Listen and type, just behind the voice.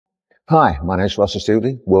Hi, my name is Russell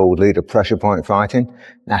Steely, world leader pressure point fighting,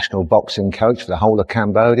 national boxing coach for the whole of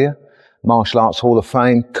Cambodia, martial arts hall of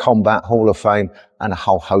fame, combat hall of fame, and a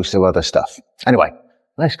whole host of other stuff. Anyway,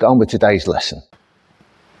 let's get on with today's lesson.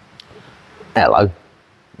 Hello.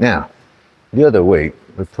 Now, the other week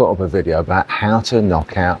we put up a video about how to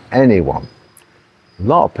knock out anyone. A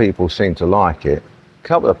lot of people seem to like it. A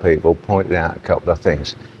couple of people pointed out a couple of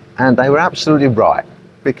things, and they were absolutely right,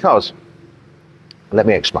 because, let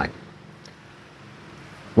me explain.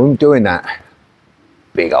 When doing that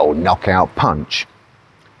big old knockout punch,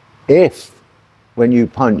 if when you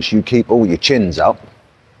punch you keep all your chins up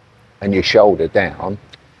and your shoulder down,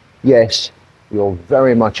 yes, you're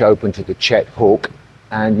very much open to the check hook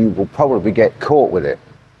and you will probably get caught with it.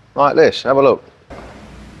 Like this, have a look.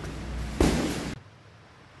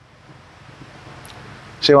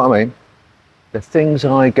 See what I mean? The things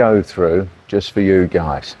I go through just for you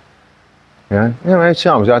guys. You know how many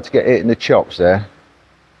times I had to get hit in the chops there?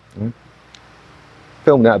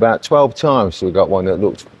 Filmed that about 12 times till we got one that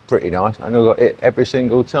looked pretty nice, and I got hit every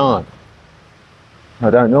single time. I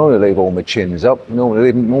don't normally leave all my chins up, I normally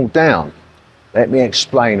leave them all down. Let me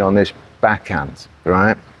explain on this backhand,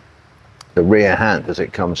 right? The rear hand as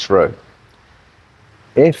it comes through.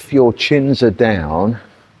 If your chins are down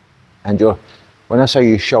and when I say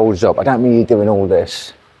your shoulders up, I don't mean you're doing all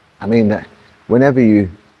this. I mean that whenever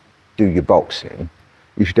you do your boxing,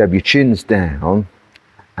 you should have your chins down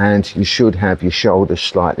and you should have your shoulders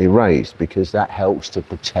slightly raised, because that helps to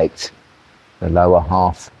protect the lower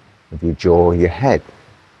half of your jaw, your head.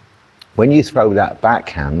 When you throw that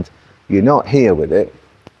backhand, you're not here with it,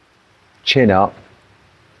 chin up,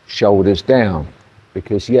 shoulders down,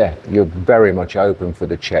 because yeah, you're very much open for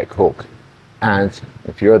the check hook. And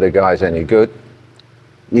if your other guy's any good,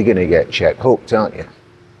 you're going to get check hooked, aren't you?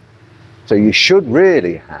 So you should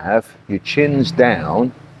really have your chins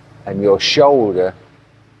down and your shoulder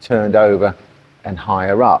turned over and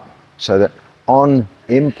higher up, so that on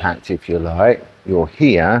impact, if you like, you're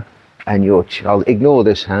here and I'll ignore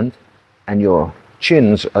this hand, and your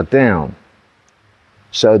chins are down,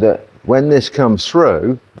 so that when this comes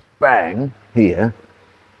through, bang, here,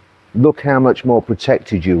 look how much more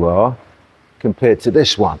protected you are compared to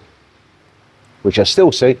this one, which I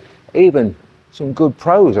still see even some good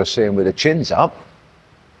pros are seeing with the chins up.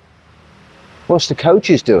 What's the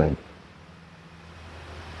coaches doing?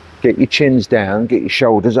 Get your chins down, get your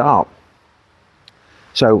shoulders up.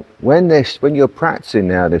 So when you're practicing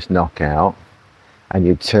now this knockout, and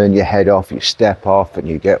you turn your head off, you step off, and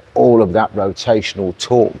you get all of that rotational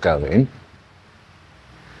torque going,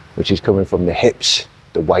 which is coming from the hips,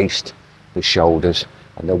 the waist, the shoulders,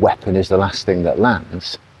 and the weapon is the last thing that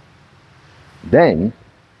lands, then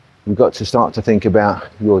you've got to start to think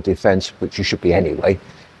about your defense, which you should be anyway.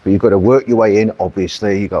 But you've got to work your way in,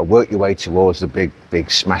 obviously. You've got to work your way towards the big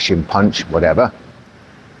smashing punch, whatever.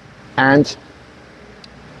 And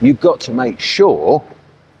you've got to make sure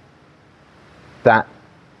that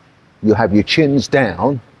you have your chins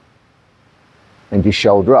down and your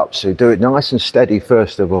shoulder up. So do it nice and steady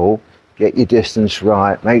first of all. Get your distance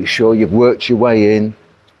right. Make sure you've worked your way in.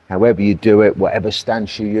 However you do it, whatever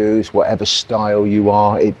stance you use, whatever style you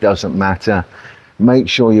are, it doesn't matter. Make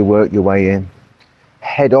sure you work your way in.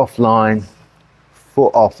 Head offline,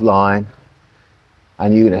 foot offline,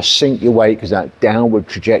 and you're going to sink your weight, because that downward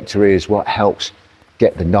trajectory is what helps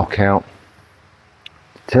get the knockout.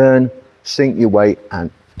 Turn, sink your weight, and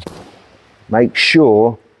make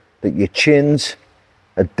sure that your chins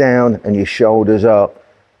are down and your shoulders up,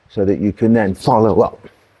 so that you can then follow up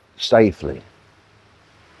safely,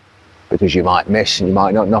 because you might miss and you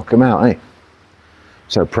might not knock them out, eh?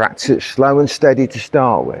 So practice it slow and steady to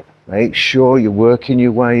start with. Make sure you're working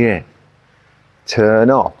your way in. Turn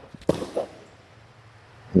off. And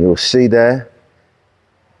you'll see there,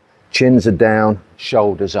 chins are down,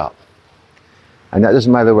 shoulders up. And that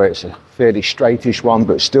doesn't matter whether it's a fairly straightish one,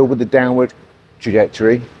 but still with the downward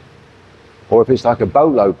trajectory, or if it's like a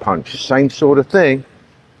bolo punch, same sort of thing.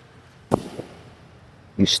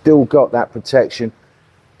 You still got that protection,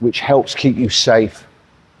 which helps keep you safe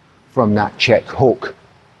from that check hook.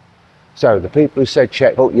 So the people who said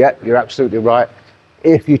check hook, yep, you're absolutely right.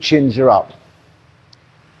 If your chins are up,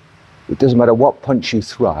 it doesn't matter what punch you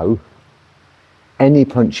throw, any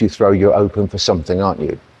punch you throw, you're open for something, aren't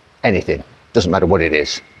you? Anything, doesn't matter what it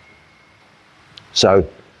is. So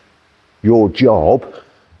your job,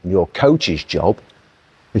 your coach's job,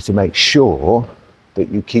 is to make sure that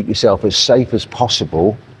you keep yourself as safe as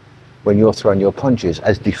possible when you're throwing your punches,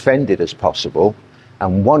 as defended as possible.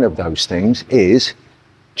 And one of those things is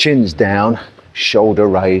chins down, shoulder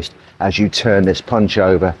raised, as you turn this punch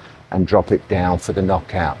over and drop it down for the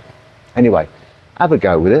knockout. Anyway, have a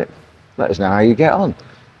go with it. Let us know how you get on.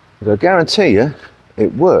 I guarantee you,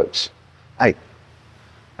 it works. Hey,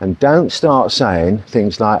 and don't start saying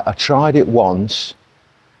things like, I tried it once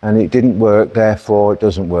and it didn't work, therefore it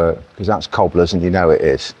doesn't work, because that's cobblers and you know it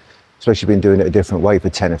is. Especially if you've been doing it a different way for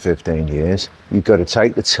 10 or 15 years. You've got to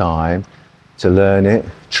take the time to learn it,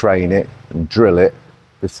 train it and drill it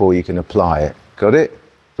before you can apply it. Got it?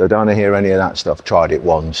 So don't want to hear any of that stuff, tried it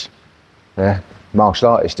once. Yeah? Martial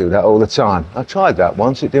artists do that all the time. I tried that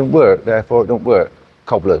once, it didn't work, therefore it don't work.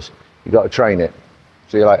 Cobblers, you've got to train it.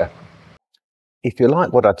 See you later. If you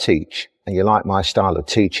like what I teach and you like my style of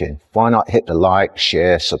teaching, why not hit the like,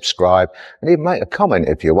 share, subscribe, and even make a comment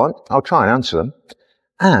if you want. I'll try and answer them.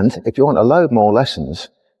 And if you want to load more lessons,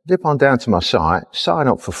 dip on down to my site, sign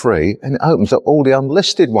up for free, and it opens up all the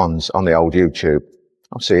unlisted ones on the old YouTube.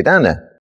 I'll see you down there.